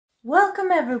Welcome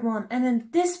everyone, and in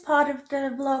this part of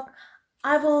the vlog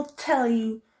I will tell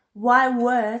you why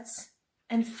words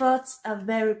and thoughts are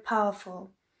very powerful.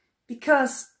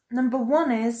 Because number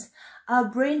one is our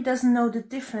brain doesn't know the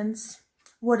difference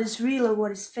what is real or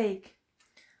what is fake,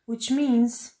 which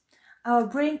means our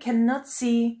brain cannot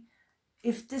see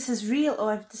if this is real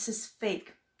or if this is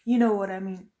fake. You know what I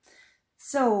mean.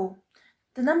 So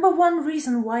the number one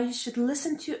reason why you should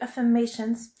listen to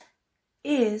affirmations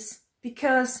is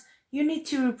because you need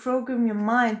to reprogram your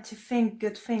mind to think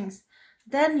good things.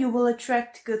 Then you will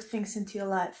attract good things into your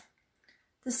life.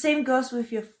 The same goes with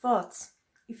your thoughts.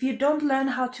 If you don't learn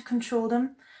how to control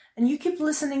them and you keep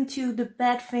listening to the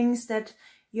bad things that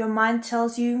your mind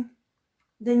tells you,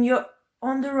 then you're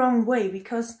on the wrong way,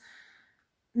 because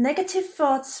negative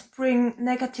thoughts bring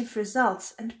negative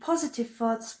results and positive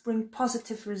thoughts bring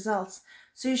positive results.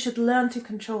 So you should learn to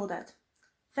control that.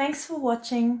 Thanks for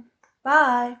watching.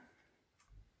 Bye.